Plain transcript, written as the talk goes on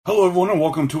Hello everyone and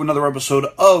welcome to another episode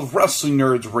of Wrestling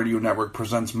Nerds Radio Network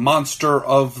presents Monster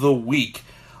of the Week.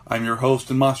 I'm your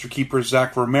host and Monster Keeper,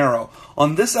 Zach Romero.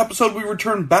 On this episode we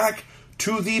return back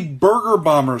to the Burger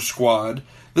Bomber Squad,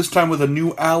 this time with a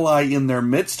new ally in their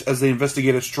midst as they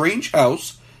investigate a strange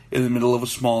house in the middle of a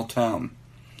small town.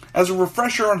 As a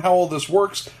refresher on how all this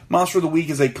works, Monster of the Week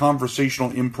is a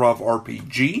conversational improv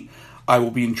RPG. I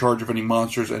will be in charge of any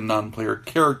monsters and non-player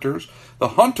characters. The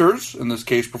Hunters, in this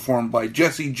case performed by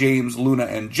Jesse, James, Luna,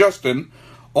 and Justin,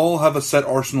 all have a set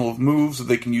arsenal of moves that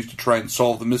they can use to try and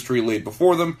solve the mystery laid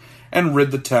before them and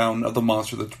rid the town of the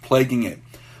monster that's plaguing it.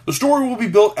 The story will be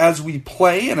built as we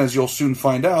play, and as you'll soon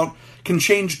find out, can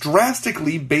change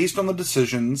drastically based on the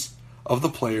decisions of the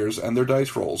players and their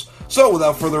dice rolls. So,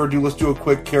 without further ado, let's do a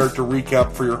quick character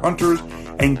recap for your Hunters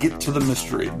and get to the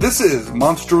mystery. This is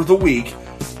Monster of the Week,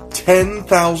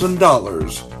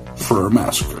 $10,000 for a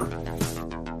massacre.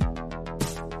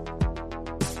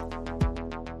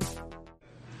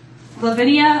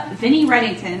 Lavinia Vinnie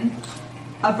Reddington,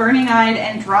 a burning-eyed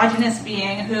androgynous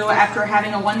being who, after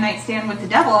having a one-night stand with the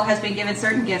devil, has been given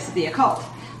certain gifts of the occult.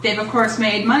 They've, of course,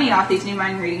 made money off these new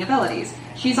mind-reading abilities.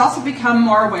 She's also become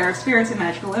more aware of spirits and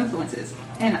magical influences.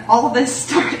 And all of this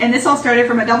this all started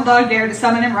from a double dog dare to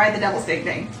summon and ride the devil's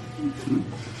ding-ding.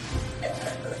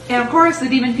 And of course, the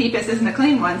demon Peepus isn't a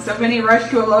clean one, so Vinnie rushed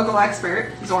to a local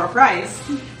expert, Zora Price,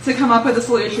 to come up with a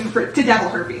solution to devil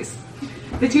herpes.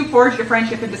 The two forged a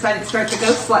friendship and decided to start the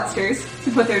Ghost Slutsters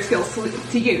to put their skills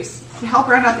to use. To help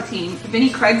round out the team, Vinnie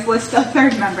Craigslist a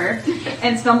third member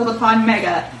and stumbled upon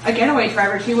Mega, a getaway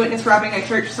driver she witnessed robbing a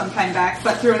church some time back,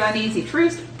 but through an uneasy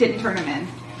truce, didn't turn him in.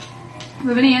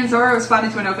 Lavinia and Zora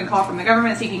responded to an open call from the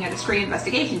government seeking a discreet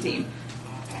investigation team.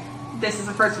 This is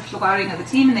the first official outing of the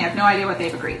team, and they have no idea what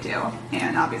they've agreed to.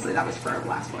 And obviously that was for our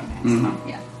last one. Mm-hmm. So,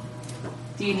 yeah.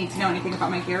 Do you need to know anything about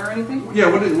my gear or anything?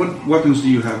 Yeah, what weapons do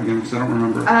you have again? Because I don't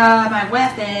remember. My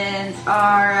weapons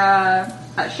are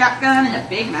a shotgun and a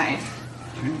big knife.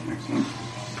 Okay, excellent.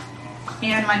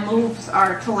 And my moves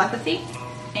are telepathy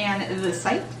and the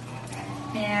sight.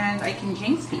 And I can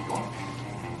jinx people.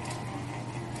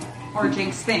 Or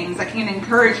jinx things. I can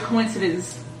encourage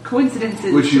coincidences.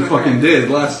 Which you fucking did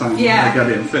last time. Yeah. I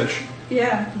got in fish.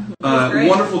 Yeah.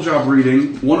 Wonderful job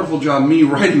reading. Wonderful job me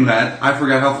writing that. I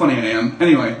forgot how funny I am.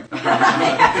 Anyway.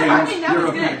 James, you're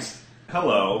up next.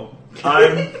 Hello.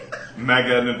 I'm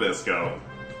Mega Nabisco.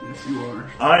 Yes, you are.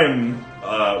 I am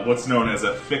what's known as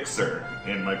a fixer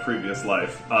in my previous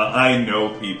life. I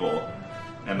know people.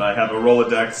 And I have a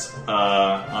Rolodex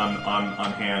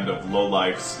on hand of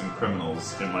lowlifes and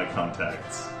criminals in my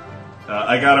contacts.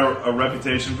 I got a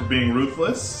reputation for being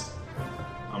ruthless.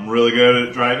 I'm really good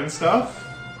at driving stuff.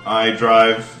 My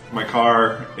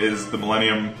car is the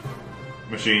Millennium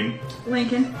Machine.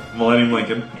 Millennium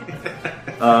Lincoln.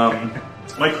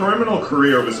 My criminal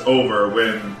career was over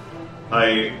when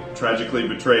I tragically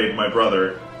betrayed my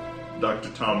brother, Dr.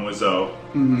 Tom Wiseau.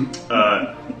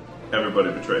 Mm-hmm.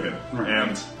 Everybody betrayed him.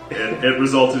 Right. And it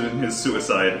resulted in his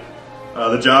suicide.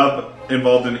 The job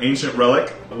involved an ancient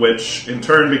relic, which in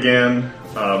turn began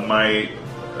my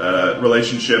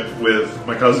relationship with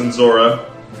my cousin Zora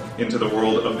into the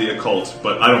world of the occult.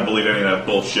 But I don't believe any of that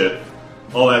bullshit.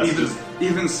 All that's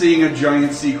even seeing a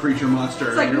giant sea creature monster.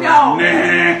 It's like, no!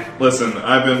 Nah. Listen,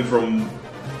 I've been from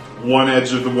one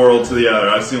edge of the world to the other.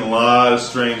 I've seen a lot of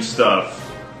strange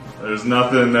stuff. There's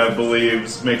nothing that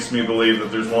makes me believe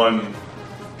that there's one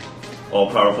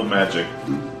all-powerful magic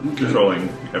controlling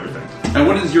everything. And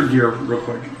what is your gear, real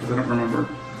quick? Because I don't remember.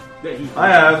 I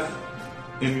have,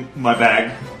 in my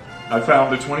bag, I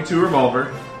found a .22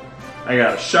 revolver, I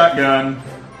got a shotgun,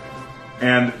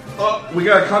 and we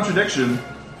got a contradiction,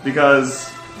 because,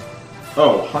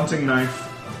 hunting knife.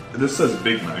 This says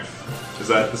big knife. Is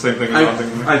that the same thing as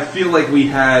hunting knife? I feel like we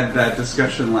had that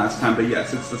discussion last time, but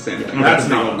yes, it's the same thing. That's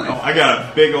not. No, I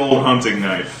got a big old hunting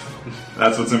knife.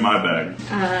 That's what's in my bag.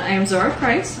 I am Zora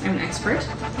Price. I'm an expert.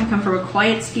 I come from a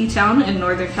quiet ski town in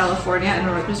Northern California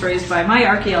and was raised by my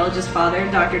archaeologist father,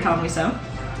 Dr. Tom Wiseau.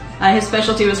 His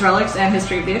specialty was relics and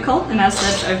history of the occult, and as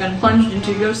such, I've been plunged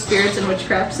into ghost spirits and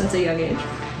witchcraft since a young age.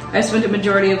 I've spent a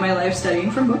majority of my life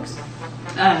studying from books.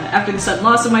 After the sudden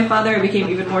loss of my father, I became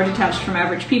even more detached from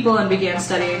average people and began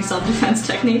studying self-defense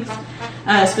techniques,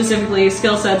 specifically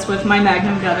skill sets with my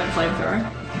magnum gun and flamethrower,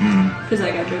 because I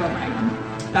got a big old magnum.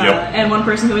 And one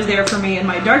person who was there for me in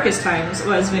my darkest times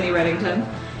was Vinnie Reddington,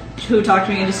 who talked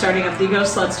me into starting up the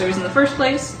Ghost Slutsters in the first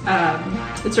place.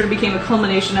 It sort of became a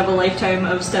culmination of a lifetime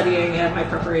of studying and my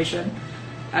preparation.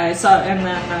 I saw, and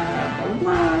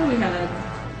then we had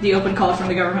the open call from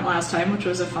the government last time, which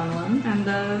was a fun one, and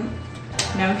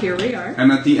now here we are.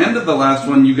 And at the end of the last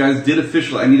one, you guys did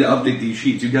officially, I need to update these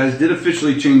sheets, you guys did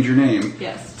officially change your name.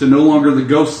 Yes. To no longer the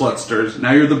Ghost Slutsters,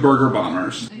 now you're the Burger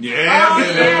Bombers. Yeah, Oh,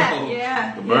 baby.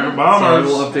 yeah. The Burger So I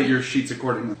Bombers. will update your sheets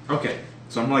accordingly. Okay,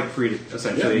 so I'm like free to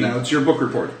essentially. Now it's your book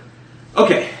report.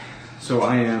 Okay, so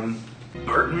I am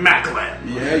Burt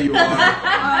Macklin, Yeah, you are.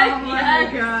 Oh my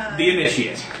god. the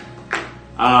initiate.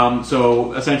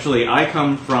 So essentially, I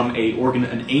come from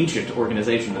an ancient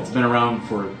organization that's been around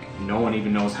for no one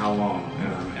even knows how long,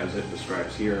 as it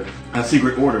describes here. A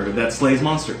secret order that slays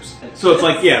monsters. So it's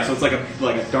like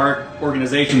a dark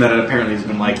organization that apparently has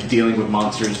been like dealing with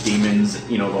monsters, demons,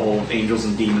 the whole angels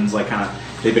and demons,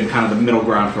 they've been kind of the middle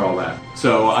ground for all that.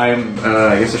 So I'm,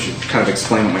 I guess I should kind of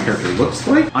explain what my character looks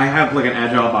like. I have like an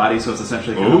agile body, so it's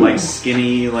essentially kind of like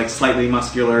skinny, like slightly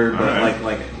muscular, but Alright.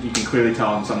 like you can clearly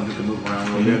tell I'm someone who can move around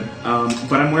really good.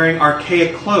 But I'm wearing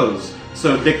archaic clothes,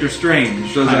 so Victor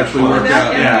Strange Does kind of actually clothes. work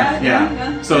out.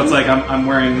 Yeah. So it's like I'm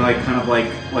wearing like kind of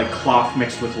like cloth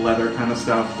mixed with leather kind of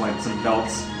stuff, like some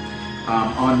belts.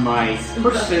 On my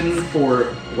person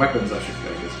for weapons, I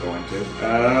guess go into.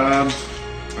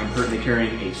 I'm currently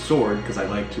carrying a sword because I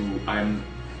like to.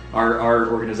 Our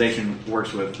organization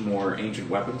works with more ancient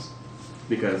weapons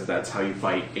because that's how you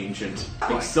fight ancient.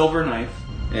 A silver knife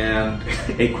and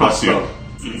a crossbow.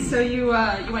 So you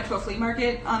went to a flea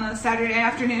market on a Saturday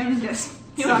afternoon and just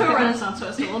You went to a stocked up? Renaissance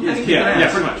festival. Yeah,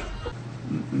 pretty much.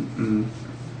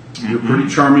 You're pretty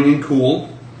charming and cool,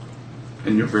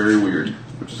 and you're very weird,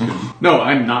 which is good. No,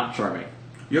 I'm not charming.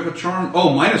 You have a charm. Oh,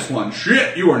 -1.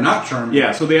 Shit, you are not charming.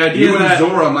 Yeah, so the idea You and that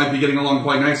Zora might be getting along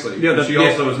quite nicely. Yeah, but she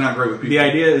also is not great with people. the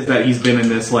idea is that he's been in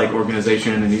this like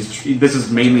organization, and this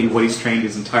is mainly what he's trained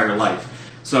his entire life.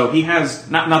 So he has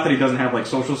not that he doesn't have like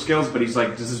social skills, but he's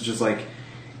like this is just like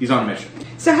he's on a mission.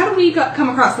 So how do we come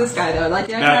across this guy though? Like,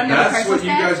 did I know That's what you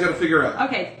guys got to figure out.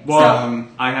 Okay. Well,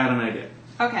 I had an idea.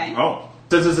 Okay. Oh.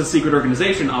 Since it's a secret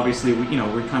organization, obviously we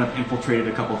kind of infiltrated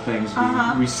a couple things.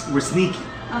 We're sneaky.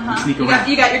 We sneak around.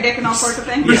 You got your dick and all sorts of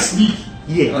things. We're sneaky.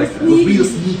 Yeah, I like that. we're real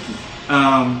sneaky.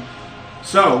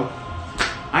 So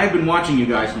I have been watching you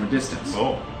guys from a distance.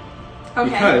 Oh. Okay.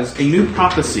 Because a new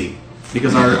prophecy,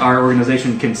 because our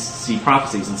organization can see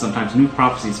prophecies, and sometimes new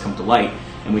prophecies come to light,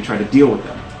 and we try to deal with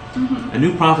them. A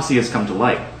new prophecy has come to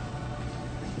light.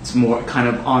 It's more kind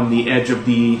of on the edge of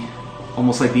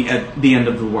almost like the end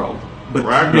of the world. But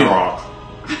Ragnarok.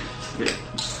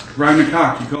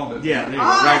 Ragnarok, you called it. Yeah, there you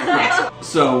go. Ragnarok.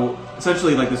 So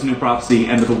essentially, like this new prophecy,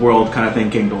 end of the world kind of thing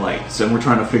came to light. So we're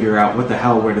trying to figure out what the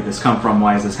hell, where did this come from?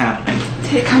 Why is this happening?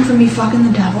 Did it come from me fucking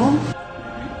the devil?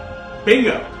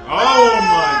 Bingo. Oh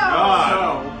my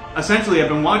god. So essentially, I've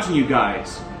been watching you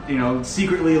guys,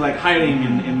 secretly like hiding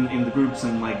in the groups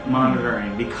and like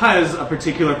monitoring because a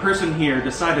particular person here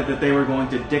decided that they were going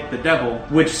to dick the devil,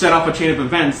 which set off a chain of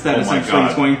events that Oh my essentially God.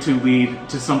 is going to lead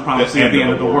to some prophecy at the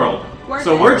end of the world. Worth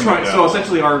So it. we're trying. Yeah. So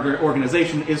essentially, our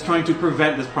organization is trying to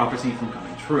prevent this prophecy from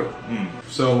coming true.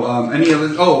 So, any other?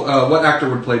 What actor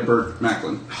would play Burt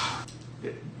Macklin?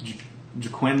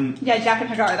 Jaquin. Yeah, Jack and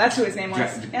Hagar. That's who his name was.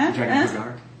 Yeah.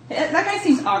 Hagar. That guy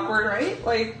seems awkward, right?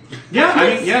 Like. Yeah, no,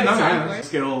 Exactly.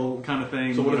 skill kind of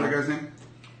thing. So, what is you know. that guy's name?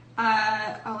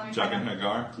 Let me Jack find and him.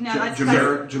 Hagar. No, that's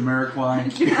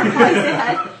Jamiroquai.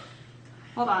 Jamiroquai.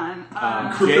 Hold on.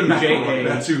 J.A.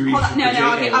 That's who he's. Hold on. No,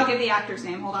 J.A. I'll give the actor's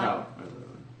name. Hold on.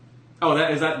 Oh,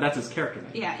 that's his character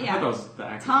name. Yeah, I yeah. thought that was the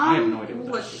actor. I have no Tom idea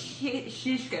what that is.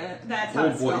 Lashishka. That's how Oh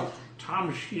it's boy. spelled.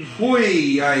 Tom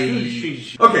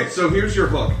Sheesh. Okay, so here's your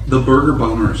hook. The Burger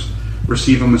Bombers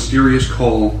receive a mysterious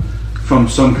call from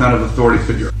some kind of authority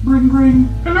figure. Ring, ring.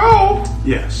 Hello.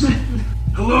 Yes.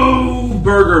 Hello,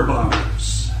 Burger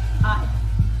Bombers.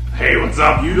 Hey, what's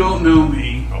up? You don't know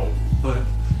me, Oh. but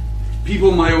people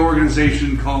in my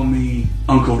organization call me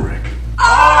Uncle Rick.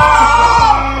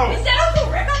 Oh! Is that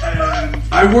Uncle Rick on the phone?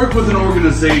 I work with an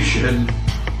organization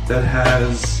that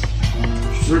has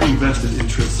certain vested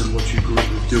interests in what you group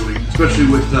is doing, especially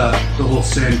with the whole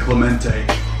San Clemente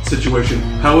situation.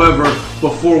 However,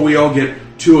 before we all get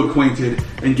too acquainted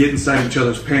and get inside each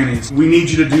other's panties, we need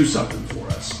you to do something for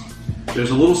us. There's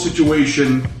a little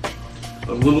situation,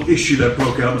 a little issue that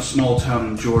broke out in a small town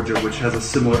in Georgia, which has a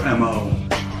similar MO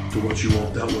to what you all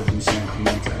dealt with in San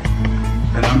Clemente.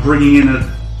 And I'm bringing in an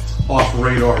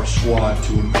off-radar squad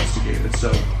to investigate it.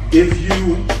 So if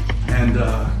you and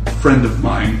a friend of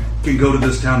mine can go to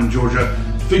this town in Georgia,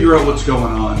 figure out what's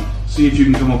going on, see if you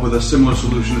can come up with a similar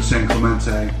solution to San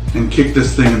Clemente, and kick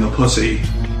this thing in the pussy,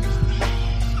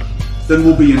 then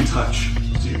we'll be in touch.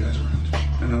 See you guys around.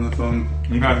 And then the phone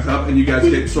hangs up, and you guys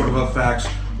get sort of a fax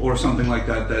or something like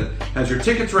that that has your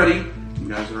tickets ready. You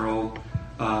guys are all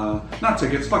not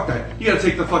tickets, fuck that. You gotta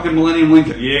take the fucking Millennium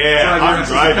Lincoln. Yeah, Drive your I'm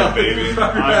asses driving, up. baby.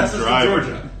 Drive your I'm asses to driving.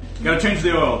 Georgia. Gotta change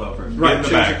the oil though first. Right, in the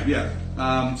change back. it-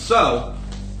 yeah. So,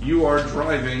 you are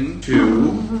driving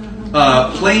to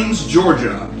Plains,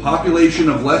 Georgia. Population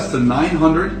of less than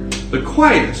 900. The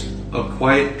quietest of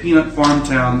quiet peanut farm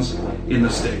towns in the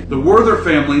state. The Werther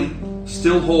family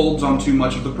still holds on to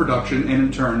much of the production and,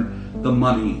 in turn, the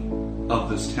money of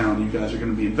this town. You guys are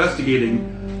going to be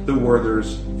investigating the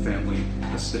Werther's family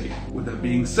estate. With that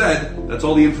being said, that's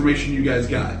all the information you guys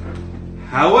got.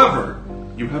 However,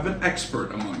 you have an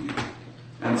expert among you.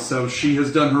 And so she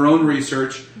has done her own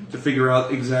research to figure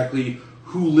out exactly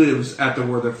who lives at the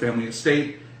Werther family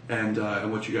estate and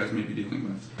what you guys may be dealing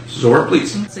with. Zora,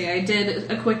 please. Let's see, I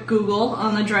did a quick Google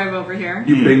on the drive over here.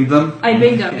 You binged them? I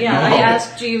binged them, yeah. I Oh.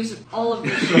 asked Jeeves all of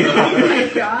this shit. Oh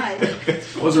my god.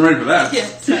 I wasn't ready for that. Yeah,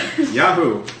 so,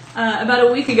 Yahoo! about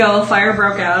a week ago, a fire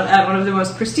broke out at one of the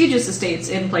most prestigious estates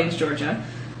in Plains, Georgia.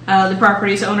 The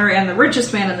property's owner and the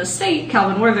richest man in the state,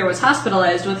 Calvin Werther, was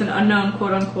hospitalized with an unknown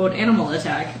quote-unquote animal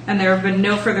attack, and there have been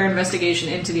no further investigation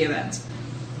into the events.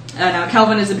 Now,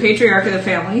 Calvin is the patriarch of the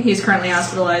family. He's currently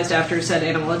hospitalized after said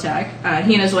animal attack.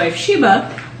 He and his wife,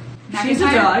 Sheba, she's a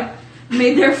dog,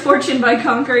 made their fortune by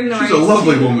conquering the She's rights. a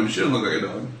lovely woman. She doesn't look like a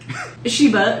dog.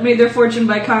 Sheba made their fortune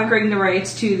by conquering the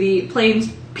rights to the Plains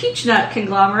peach nut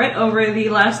conglomerate over the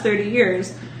last 30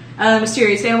 years. A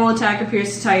mysterious animal attack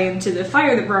appears to tie into the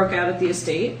fire that broke out at the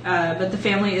estate, but the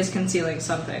family is concealing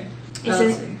something.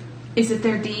 Is it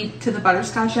their deed to the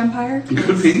Butterscotch Empire?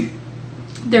 Could be.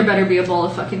 There better be a bowl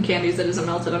of fucking candies that isn't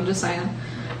melted, I'm just saying.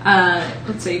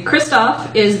 Let's see.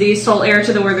 Christoph is the sole heir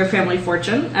to the Werther family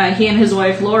fortune. He and his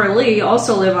wife, Laura Lee,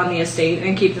 also live on the estate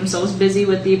and keep themselves busy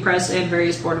with the press and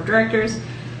various board of directors.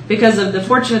 Because of the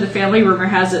fortune of the family, rumor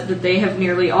has it that they have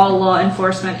nearly all law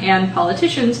enforcement and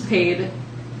politicians paid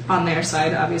on their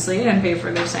side, obviously, and pay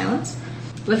for their silence.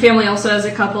 The family also has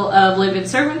a couple of live-in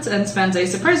servants and spends a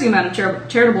surprising amount of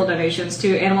charitable donations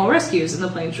to animal rescues in the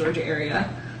Plains, Georgia area.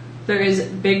 There is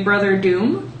Big Brother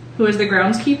Doom, who is the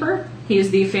groundskeeper. He is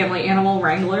the family animal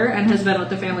wrangler and has been with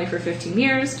the family for 15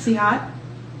 years. Is he hot?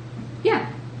 Yeah.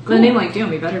 With a name like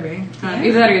Doom, he better be.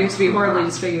 Either that or he used to be horribly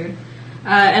disfigured.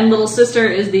 And little sister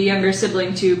is the younger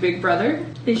sibling to Big Brother.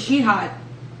 Is she hot?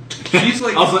 She's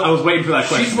like, I was waiting for that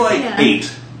question. she's like Yeah.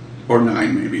 8 or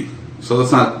 9 maybe. So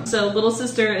that's not. So little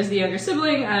sister is the younger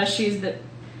sibling. She's the...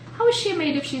 How is she a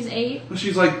maid if she's 8?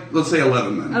 She's like, let's say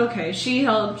 11 then. Okay, she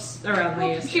helps around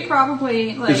the estate. She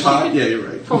probably like. Is hot? Yeah, you're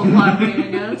right. Full plot weight,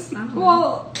 I guess. I don't know.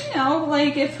 Well, you know,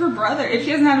 like if she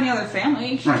doesn't have any other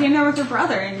family, she Right. came there with her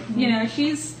brother, and you know,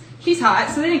 she's hot,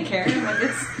 so they didn't care.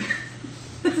 Like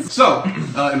it's So,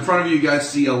 in front of you guys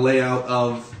see a layout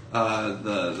of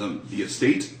the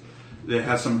estate. It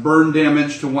has some burn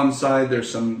damage to one side. There's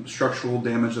some structural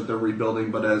damage that they're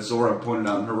rebuilding. But as Zora pointed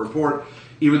out in her report,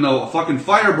 even though a fucking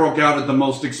fire broke out at the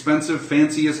most expensive,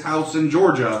 fanciest house in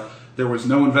Georgia, there was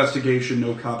no investigation,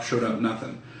 no cops showed up,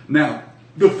 nothing. Now,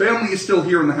 the family is still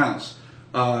here in the house.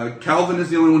 Calvin is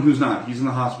the only one who's not. He's in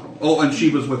the hospital. Oh, and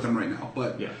Sheba's with them right now.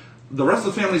 But Yeah. the rest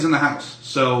of the family's in the house.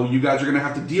 So you guys are going to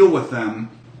have to deal with them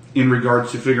in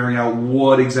regards to figuring out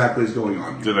what exactly is going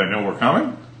on. Do they know we're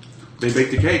coming? They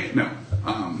baked a cake? No.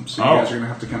 So you Oh. guys are going to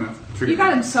have to kind of figure you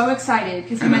got him so excited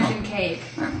because I he know. mentioned cake.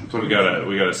 We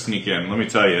gotta sneak in. Let me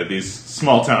tell you, these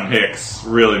small town hicks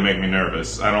really make me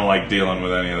nervous. I don't like dealing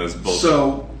with any of this bullshit.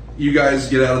 So you guys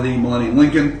get out of the Millennium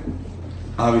Lincoln.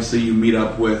 Obviously, you meet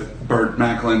up with Bert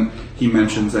Macklin. He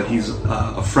mentions that he's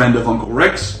a friend of Uncle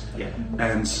Rick's. Yeah.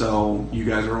 And so you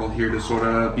guys are all here to sort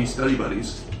of be study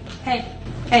buddies. Hey,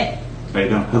 How you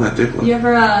doing? How that dick look? you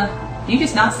ever you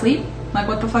just not sleep? Like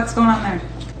what the fuck's going on there?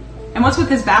 And what's with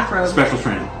this bathrobe? Special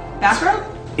training. Bathrobe?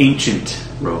 Ancient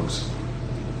robes.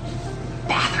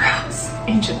 Bathrobes.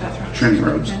 Ancient bathroom. Training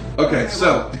robes. Okay,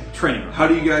 so Training robes. how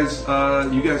do you guys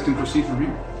can proceed from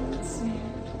here?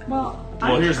 Well,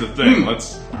 Well, here's the thing.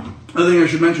 Let's. Another thing I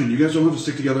should mention, you guys don't have to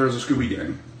stick together as a Scooby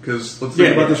gang. Because let's think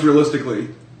Yeah, about yeah. this realistically.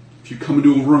 If you come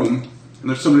into a room and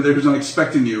there's somebody there who's not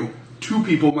expecting you, 2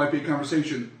 people might be a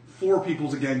conversation, 4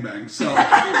 people's a gangbang. So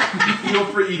feel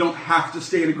free, you don't have to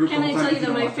stay in a group Can all I the time. tell you if that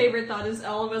don't my want. favorite thought is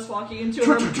all of us walking into a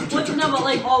room but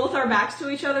like all with our backs to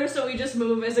each other, so we just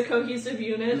move as a cohesive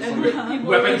unit and like, people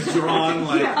Weapons are drawn,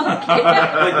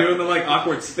 like doing the like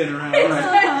awkward spin around.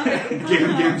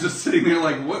 Gam's just sitting there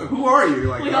like, what, who are you? You're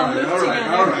like, We all all right, move all right,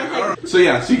 together. all right, all right. So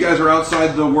yeah, so you guys are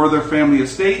outside the Werther family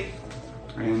estate,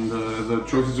 and the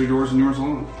choices are yours and yours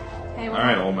alone. hey, All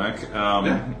right, Olmec.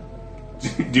 Yeah.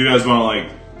 Do you guys want to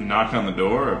like knock on the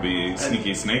door or be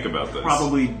sneaky snake about this?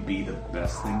 Probably be the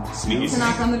best thing to Sneaky to snake.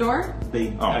 knock on the door?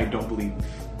 They, Oh. I don't believe.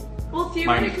 Well,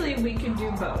 theoretically, we could do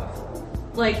both.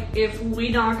 Like, if we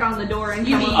knock on the door and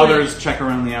You come mean- up- Others check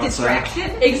around the outside.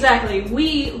 Distraction? Exactly.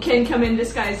 We can come in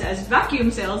disguised as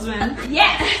vacuum salesmen.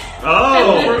 Yes!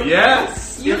 Oh,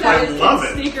 yes! You I guys love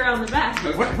can it. sneak around the back.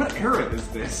 What era is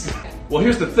this? Well,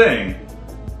 here's the thing.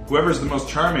 Whoever's the most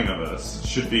charming of us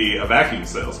should be a vacuum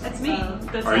salesman. That's me.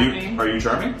 That's Are not you me. are you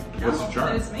charming? What's your That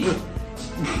charm? is me.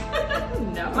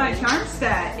 No. My charm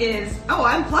stat is... Oh,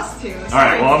 I'm +2. All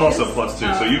right. Well, I'm also +2,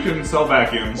 so Oh. you can sell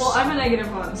vacuums. Well, I'm a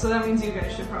 -1, so that means you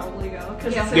guys should probably go.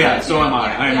 Cause Yes, I'm Yeah, a- so am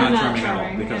I. I am Yeah, not I'm charming at all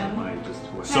charming, because yeah. of my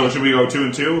just. So should we go 2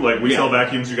 and 2? Like we Yeah. sell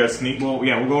vacuums, you guys sneak. Well,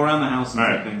 yeah, we'll go around the house and All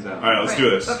check right. things out. All right. Let's do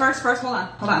this. But first, hold on.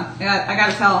 I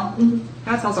gotta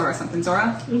tell Zora something.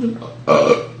 Zora?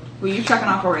 Will you check on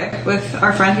Uncle Rick with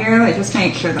our friend here? Like, just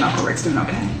make sure that Uncle Rick's doing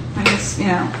okay. I just,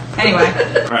 Anyway.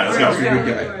 All right. Let's go. Good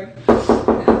guy.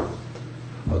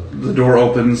 The door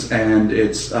opens and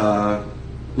it's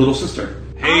little sister.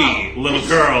 Hey, little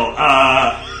girl.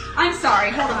 I'm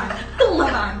sorry. Hold on. Hold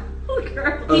on.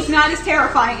 He's not as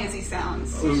terrifying as he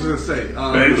sounds. I was gonna say,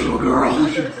 Hey, little girl.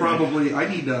 we should probably. I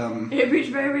need. Hey,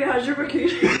 beach baby, how's your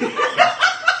vacation?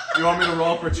 You want me to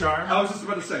roll for charm? I was just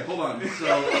about to say. Hold on.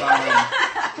 So,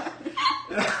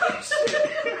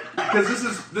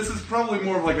 because this is probably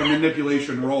more of like a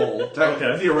manipulation role,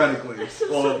 Okay. theoretically.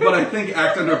 Well, But I think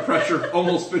act under pressure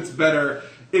almost fits better,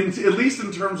 at least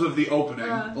in terms of the opening.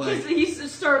 Like,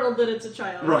 He's startled that it's a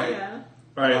child. Right. Yeah.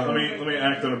 all right. Let me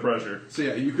act under pressure. so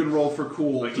yeah, you can roll for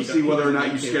cool Like to you see got- whether or not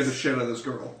you kids. scare the shit out of this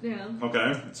girl. Yeah.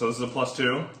 Okay. So this is a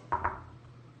 +2.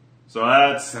 So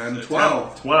that's 10,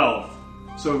 12. 12.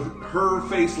 So her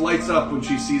face lights up when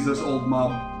she sees this old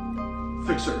mob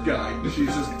fixer guy. She's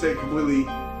just completely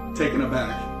taken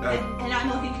aback. And I'm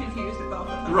looking confused at both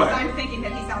of them. Right. I'm thinking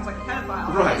that he sounds like a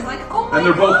pedophile. Right. He's like, oh my And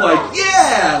they're both God. like,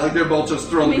 yeah! Like they're both just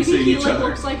thrilled to be Maybe seeing he each like other.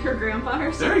 looks like her grandpa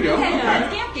or something. There you go. Yeah,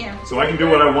 Okay. Gam Gam. So I can do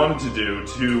what I wanted to do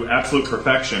to absolute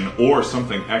perfection or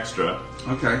something extra.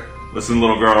 Okay. Listen,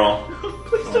 little girl.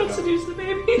 Please don't seduce the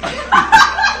baby.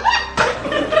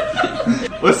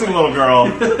 Listen, little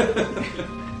girl.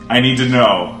 I need to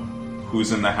know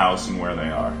who's in the house and where they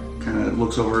are. Kind of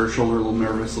looks over her shoulder a little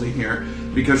nervously here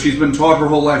because she's been taught her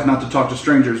whole life not to talk to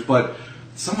strangers, but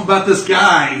something about this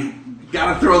guy,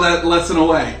 gotta throw that lesson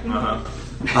away.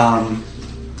 Uh-huh.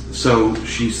 So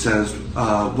she says,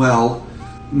 well,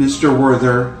 Mr.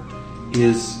 Werther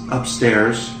is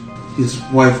upstairs. His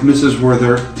wife, Mrs.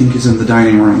 Werther, I think is in the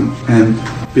dining room, and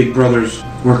Big Brother's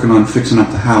working on fixing up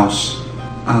the house.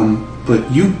 But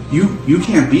you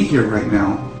can't be here right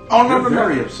now. Oh, no, You're no, no.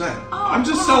 very upset. I'm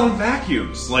just selling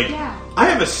vacuums. Like, Yeah. I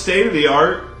have a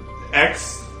state-of-the-art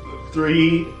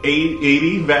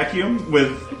X3880 vacuum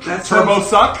with That turbo sounds-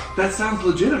 suck. That sounds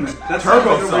legitimate. That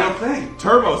Turbo sounds like a real suck. thing.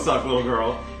 Turbo suck, little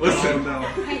girl. Listen, No.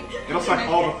 Hey, it'll suck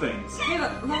all the things. hey,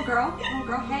 little girl,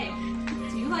 hey,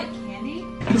 do you like candy?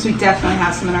 Because we definitely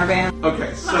have some in our van.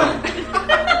 Okay, so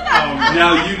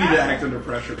now you need to act under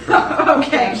pressure.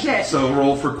 Okay, shit. So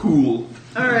roll for cool.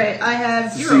 All right, I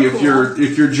have To 0 see if cool.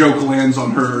 if your joke lands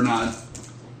on her or not.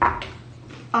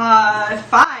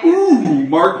 5. Ooh,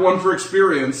 mark 1 for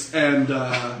experience, and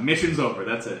Mission's over.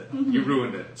 That's it. You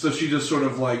ruined it. so she just sort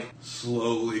of like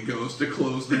slowly goes to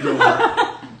close the door.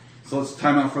 So let's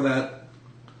time out for that.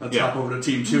 Let's Yeah. hop over to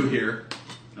team 2 here.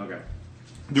 Okay.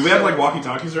 Do we have, like,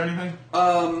 walkie-talkies or anything?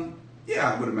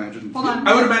 Yeah, I would imagine. Hold on.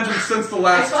 I would imagine since the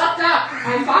last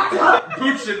I fucked up.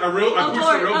 pooched it, I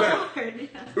pooched it real bad.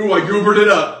 Yeah. Ooh, I goobered it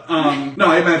up. No,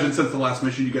 I imagine since the last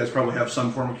mission, you guys probably have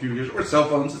some form of communication or cell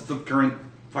phones. It's the current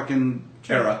fucking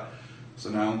era. So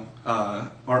now,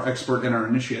 our expert and our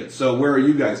initiate. So where are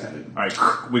you guys headed? All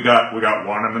right, we got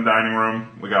one in the dining room.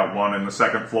 We got one in the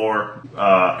second floor,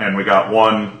 and we got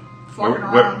one. Fucking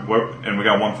around. And we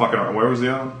got one fucking around. Where was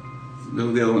the other one?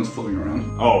 The other one's floating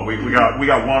around. Oh, we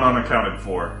got one unaccounted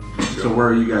for. So where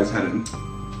are you guys headed?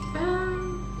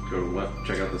 Go what?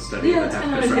 Check out the study. Yeah, that it's half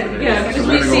kind of constructed okay. Yeah, area. because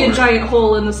So we we're see gonna a go giant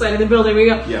hole in the side of the building. We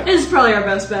go, Yeah. this is probably our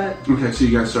best bet. Okay, so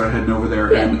you guys start heading over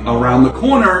there, and around the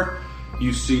corner,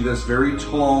 you see this very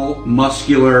tall,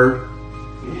 muscular,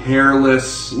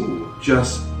 hairless,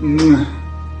 just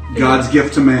God's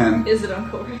gift to man. Is it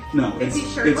Uncle Rick? No, Is he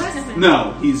shirtless?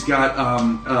 No, he's got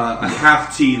a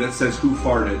half tee that says "Who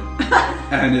farted,"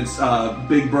 and it's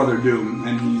Big Brother Doom,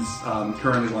 and he's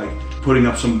currently like putting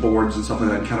up some boards and stuff like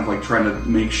that, and kind of like trying to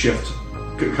make shift,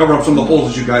 cover up some of the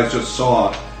holes that you guys just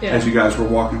saw as you guys were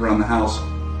walking around the house.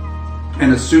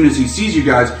 And as soon as he sees you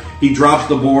guys, he drops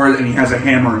the board and he has a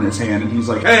hammer in his hand, and he's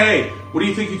like, "Hey, what do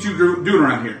you think you two doing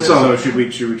around here?" So should we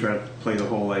try to play the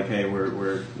whole like, hey,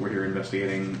 we're here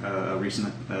investigating a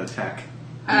recent attack?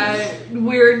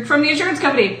 We're from the insurance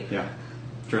company. Yeah,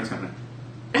 insurance company.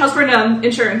 House burned down.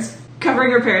 Insurance.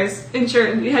 Covering repairs.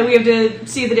 Insurance. We have to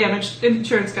see the damage.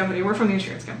 Insurance company. We're from the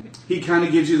insurance company. He kind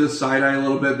of gives you the side eye a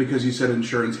little bit because you said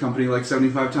insurance company like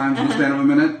 75 times in the span of a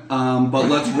minute. But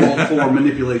let's roll for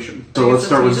manipulation. So let's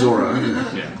start with Zora.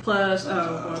 Yeah. Plus,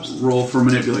 Roll for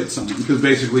manipulate someone because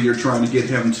basically you're trying to get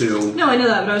him to. No, I know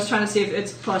that, but I was trying to see if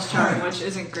it's plus charm, which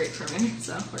isn't great for me.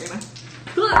 So we're gonna.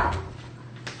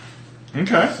 Okay,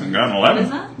 so I got an What 11. is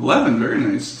that? 11, very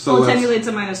nice. So Well, that's attenuate's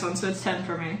a -1, so it's 10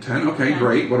 for me. 10. Okay, Yeah.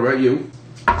 great. What about you?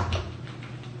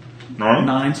 Normal?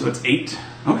 9, so it's 8.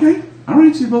 Okay, all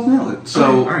right. So you both nailed it.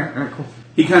 So Alright, cool.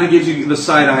 he kind of gives you the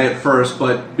side eye at first,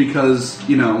 but because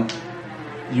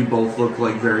you both look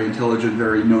like very intelligent,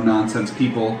 very no nonsense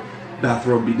people.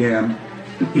 Bathrobe be damned.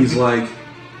 He's like,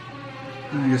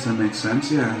 I guess that makes sense.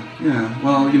 Yeah.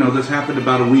 Well, this happened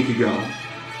about a week ago,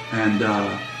 and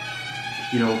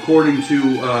according to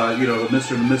the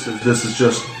Mr. and the Mrs., this is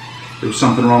just there was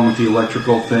something wrong with the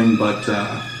electrical thing, but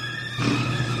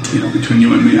between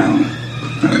you and me,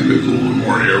 I think there's a little bit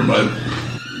more here, but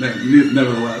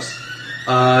nevertheless.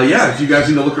 If you guys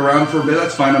need to look around for a bit,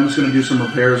 that's fine. I'm just going to do some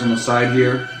repairs on the side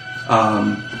here.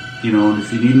 And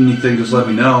if you need anything, just let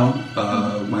me know.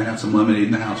 Might have some lemonade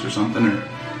in the house or something, or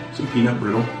some peanut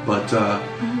brittle. But,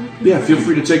 feel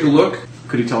free to take a look.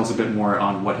 Could you tell us a bit more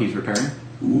on what he's repairing?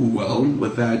 Ooh, well,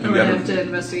 with that, you We're gotta... gonna have to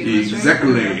investigate this, right?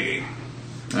 Exactly.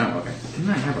 Oh, okay. Didn't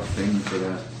I have a thing for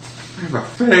that? I have a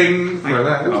thing for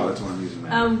that. Oh, that's what I'm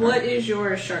using. What is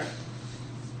your sharp?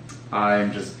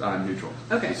 I'm neutral.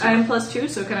 Okay, I am +2,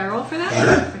 so can I roll for that?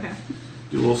 Sure. Okay.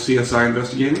 Do a little CSI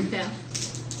investigating. Yeah.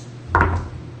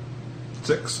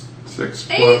 6. 6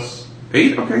 8. plus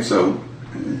 8. Okay, so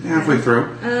halfway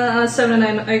through. 7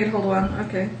 and 9. I can hold 1.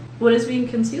 Okay. What is being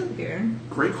concealed here?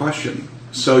 Great question.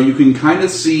 So you can kind of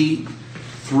see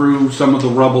through some of the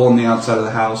rubble on the outside of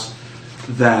the house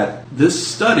that this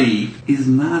study is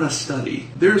not a study.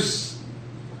 There's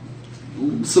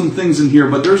some things in here,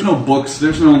 but there's no books.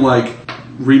 There's no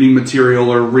reading material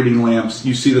or reading lamps.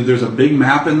 You see that there's a big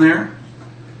map in there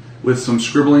with some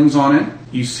scribblings on it.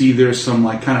 You see there's some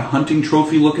kind of hunting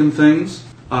trophy looking things.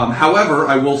 However,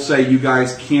 I will say you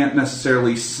guys can't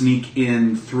necessarily sneak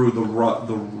in through the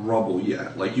rubble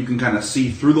yet. You can kind of see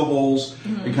through the holes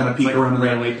and kind of peek around in there.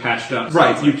 Randomly patched up.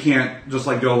 Right, you can't just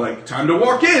go time to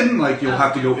walk in. You'll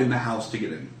have to go in the house to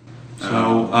get in.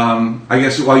 So I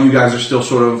guess while you guys are still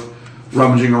sort of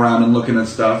rummaging around and looking at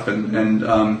stuff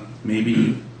and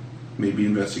maybe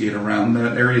investigate around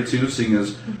that area too, seeing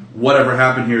as whatever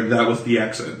happened here, that was the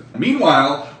exit.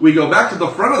 Meanwhile, we go back to the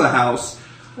front of the house.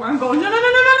 Where I'm going, no.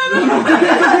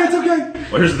 It's okay.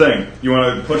 Well, here's the thing. You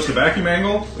want to push the vacuum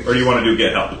angle, or do you want to do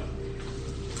get help?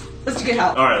 Let's do get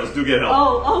help. All right, let's do get help.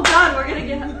 Oh God, we're gonna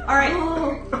get. All right.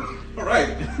 All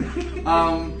right.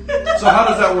 So how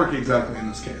does that work exactly in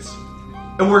this case?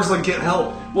 It works like get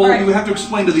help. Well, Right. you have to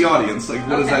explain to the audience, what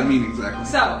does Okay. that mean exactly?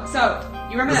 So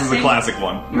you remember This that is thing? a classic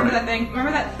one. Remember that thing?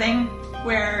 Remember that thing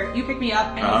where you pick me up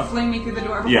and Uh-huh. you fling me through the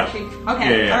door before Yeah. she?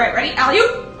 Okay. Yeah. All right. Ready?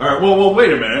 Alley-oop. All right. Well,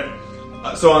 wait a minute.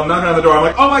 So I'm knocking on the door. I'm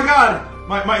like, oh my god,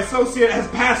 my associate has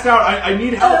passed out. I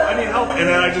need help. I need help. And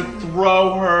then I just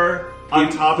throw her on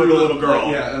top of the little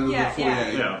girl. And the Yeah, foyer.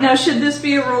 Yeah. Now, should this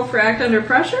be a roll for act under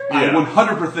pressure? I Yeah.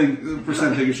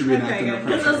 100% think it should be an act Okay, under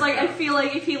good. Because I pressure. was I feel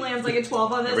like if he lands a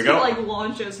 12 on this, we he go.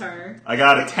 launches her. I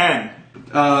got a 10.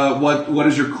 What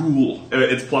is your cool?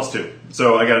 It's +2.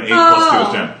 So I got an 8 plus 2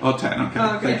 is 10. Oh, 10. Okay.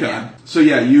 Okay, Thank yeah. God. So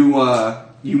yeah,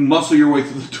 you muscle your way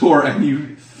through the door and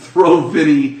you throw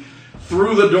Vinny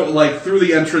through the door, through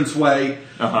the entranceway.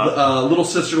 Little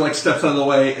sister steps out of the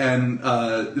way, and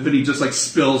Vinny just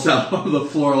spills out on the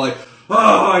floor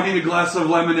oh, I need a glass of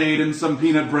lemonade and some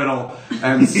peanut brittle.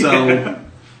 And so,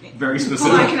 Very Hold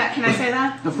specific. on. Can I say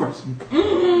that? of course,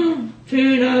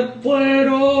 Peanut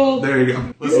brittle. there you go.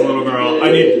 Listen, little girl,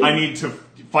 I need to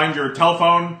find your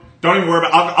telephone. Don't even worry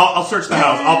about it. I'll search the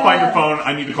house. I'll find your phone.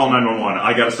 I need to call 911.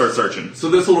 I gotta start searching. So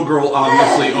this little girl,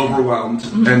 obviously overwhelmed,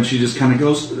 and she just kind of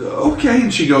goes, okay,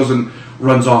 and she goes and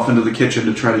runs off into the kitchen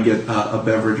to try to get a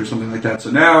beverage or something like that. So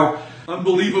now,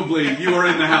 unbelievably, you are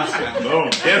in the house now. Boom.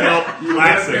 Get help. You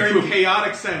have Classic. very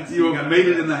chaotic sense. You have made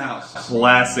it in the house.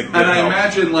 Classic. Get And I help.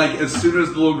 imagine, as soon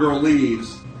as the little girl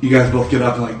leaves, you guys both get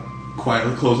up and,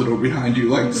 quietly close the door behind you,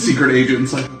 like secret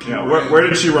agents. Okay, Yeah. Where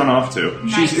did she run off to?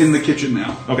 She's in the kitchen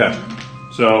now. Okay.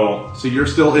 So, So you're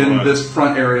still in Alright. this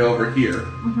front area over here.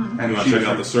 And you want to check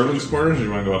out the servants' quarters, or do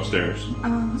you want to go upstairs?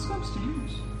 Let's go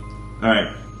upstairs. All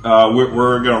right.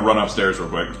 We're gonna run upstairs real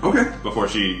quick. Okay. Before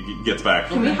she gets back.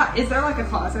 Can we? Is there a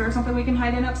closet or something we can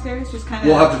hide in upstairs? Just kind of.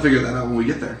 We'll have to figure that out when we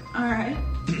get there. All right.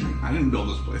 I didn't build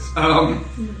this place.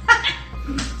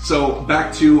 So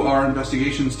back to our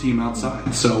investigations team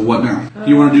outside. So what now? Do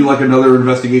you want to do like another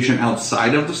investigation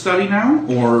outside of the study now,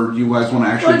 or do you guys want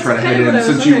to actually try to head in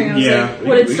since you?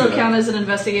 Would it still count as an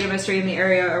investigative mystery in the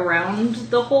area around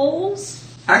the holes?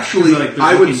 Actually, Like,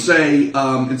 I would say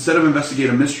instead of investigate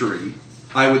a mystery,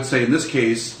 I would say in this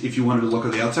case, if you wanted to look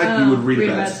at the outside, you would read a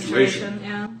bad situation.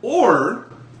 Yeah. Or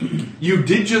you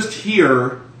did just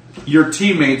hear your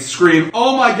teammates scream,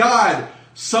 "Oh my God!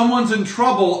 Someone's in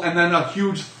trouble!" and then a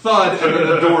huge thud and then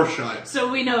the door shut.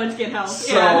 So we know it's get help.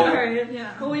 So- Alright.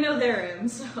 Yeah. Well, we know they're in,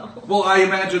 so. Well, I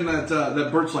imagine that that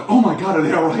Bert's like, "Oh my God, are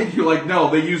they all right?" You're like, "No,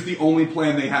 they used the only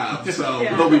plan they have, so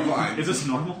Yeah. they'll be fine." Is this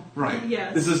normal? Right.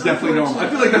 Yes, This is definitely normal. I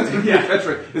feel like that's going to be a Yeah.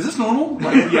 catchphrase. Is this normal?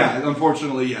 Like, yeah,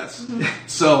 unfortunately, yes.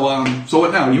 So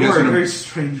what now? You guys are a gonna- very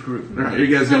strange group. All right, you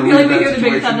guys I gonna feel like read we that hear the big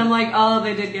situation? thud and I'm like, oh,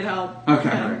 they did get help. Okay.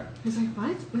 Yeah. All right. He's like,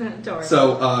 what? Don't worry.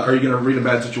 So, are you going to read a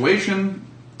bad situation?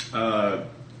 Yeah,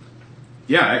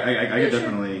 I could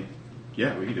definitely.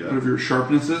 Yeah, we can do Whatever that. your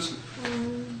sharpness is.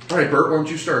 All right, Bert, why don't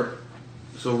you start?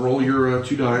 So roll your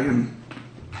 2 die and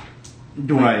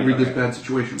read this bad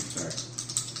situation. Sorry.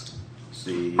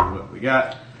 See what we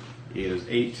got. It is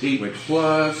 8, 8 which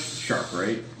plus sharp,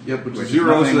 right? Yep, which is Which is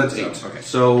 0, so nothing, that's so, 8. okay.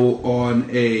 So on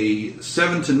a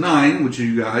 7 to 9, which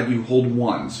you got, you hold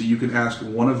 1. So you can ask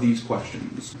one of these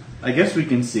questions. I guess we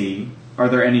can see. Are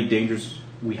there any dangers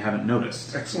we haven't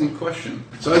noticed? Excellent question.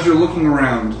 So as you're looking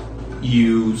around,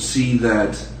 you see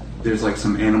that there's like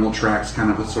some animal tracks,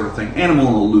 kind of a sort of thing. Animal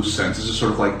in a loose sense. It's just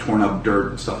sort of like torn up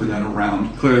dirt and stuff like that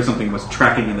around. Clearly, something was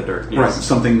tracking in the dirt. Right, Yes.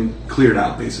 something cleared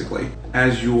out, basically.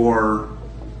 As you're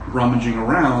rummaging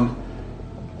around,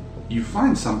 you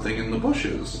find something in the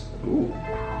bushes. Ooh.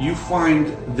 You find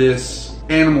this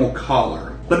animal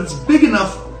collar, but it's big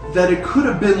enough that it could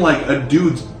have been like a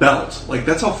dude's belt. Like,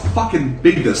 that's how fucking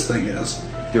big this thing is.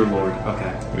 Dear Lord.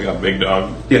 Okay. We got Big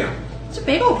Dog. Yeah. It's a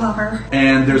bagel popper.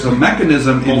 And there's a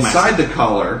mechanism Whole inside the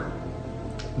collar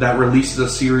that releases a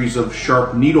series of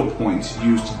sharp needle points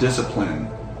used to discipline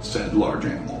said large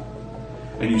animal.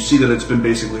 And you see that it's been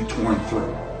basically torn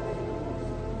through.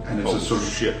 And it's Oh, just sort of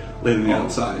shit. laid on the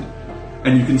outside.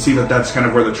 And you can see that that's kind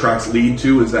of where the tracks lead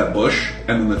to, is that bush,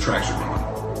 and then the tracks are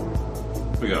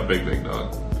gone. We got Big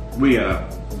Dog. We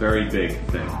got a very big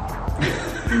thing.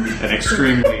 An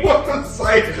extremely. What a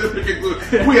scientific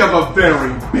conclusion. We have a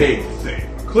very big thing.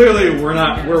 Clearly,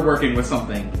 we're working with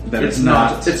something that It's is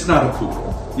not. It's not a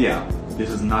poodle. Yeah, this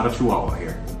is not a chihuahua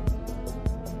here.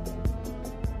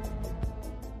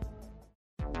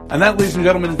 And that, ladies and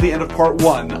gentlemen, is the end of part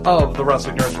 1 of the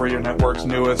Wrestling Nerds Radio Network's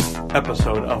newest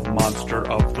episode of Monster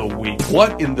of the Week.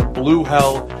 What in the blue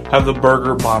hell have the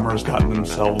Burger Bombers gotten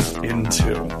themselves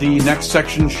into? The next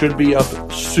section should be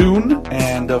up soon,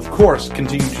 and of course,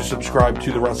 continue to subscribe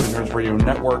to the Wrestling Nerds Radio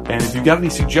Network. And if you've got any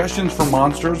suggestions for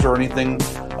monsters or anything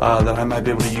that I might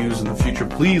be able to use in the future,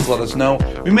 please let us know.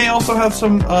 We may also have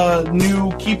some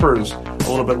new keepers a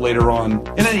little bit later on.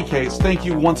 In any case, thank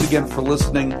you once again for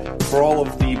listening. For all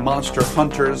of the monster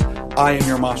hunters, I am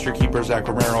your monster keeper, Zach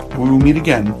Romero. We will meet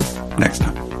again next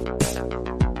time.